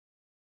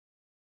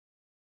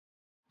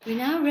We're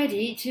now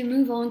ready to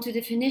move on to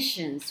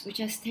definitions,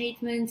 which are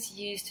statements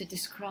used to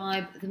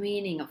describe the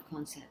meaning of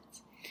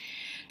concepts.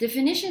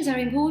 Definitions are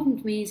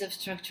important means of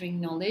structuring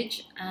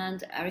knowledge,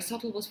 and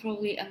Aristotle was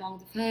probably among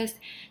the first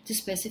to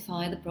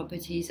specify the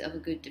properties of a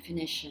good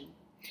definition.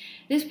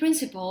 This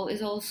principle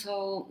is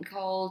also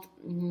called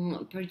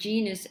per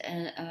genus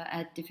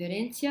ad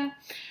differentia,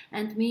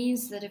 and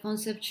means that a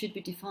concept should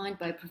be defined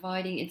by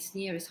providing its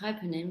nearest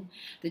hyponym,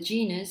 the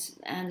genus,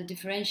 and the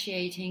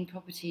differentiating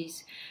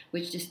properties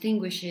which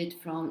distinguish it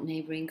from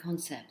neighboring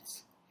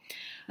concepts.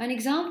 An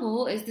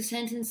example is the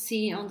sentence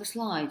seen on the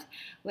slide,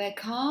 where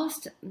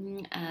cast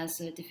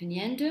as a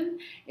definiendum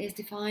is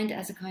defined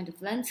as a kind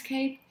of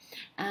landscape,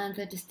 and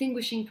the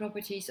distinguishing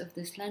properties of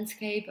this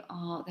landscape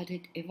are that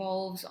it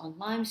evolves on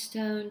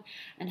limestone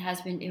and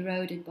has been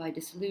eroded by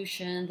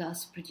dissolution,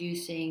 thus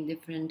producing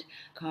different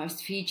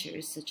karst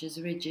features such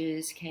as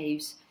ridges,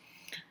 caves,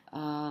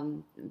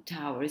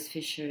 towers,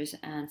 fissures,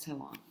 and so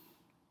on.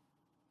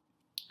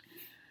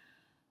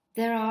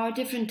 There are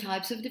different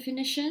types of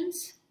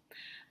definitions.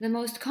 The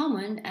most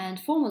common and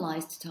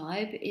formalized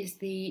type is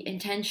the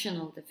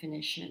intentional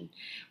definition,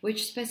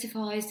 which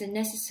specifies the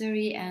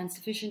necessary and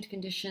sufficient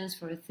conditions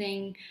for a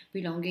thing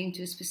belonging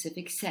to a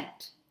specific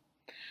set.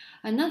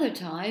 Another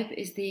type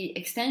is the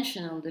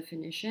extensional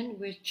definition,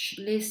 which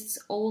lists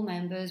all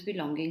members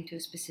belonging to a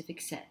specific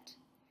set.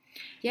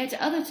 Yet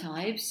other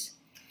types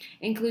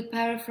include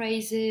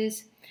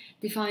paraphrases,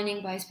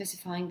 defining by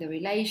specifying the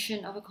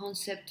relation of a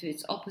concept to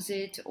its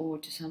opposite or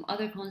to some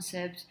other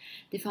concept,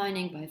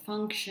 defining by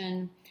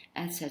function,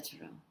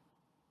 etc.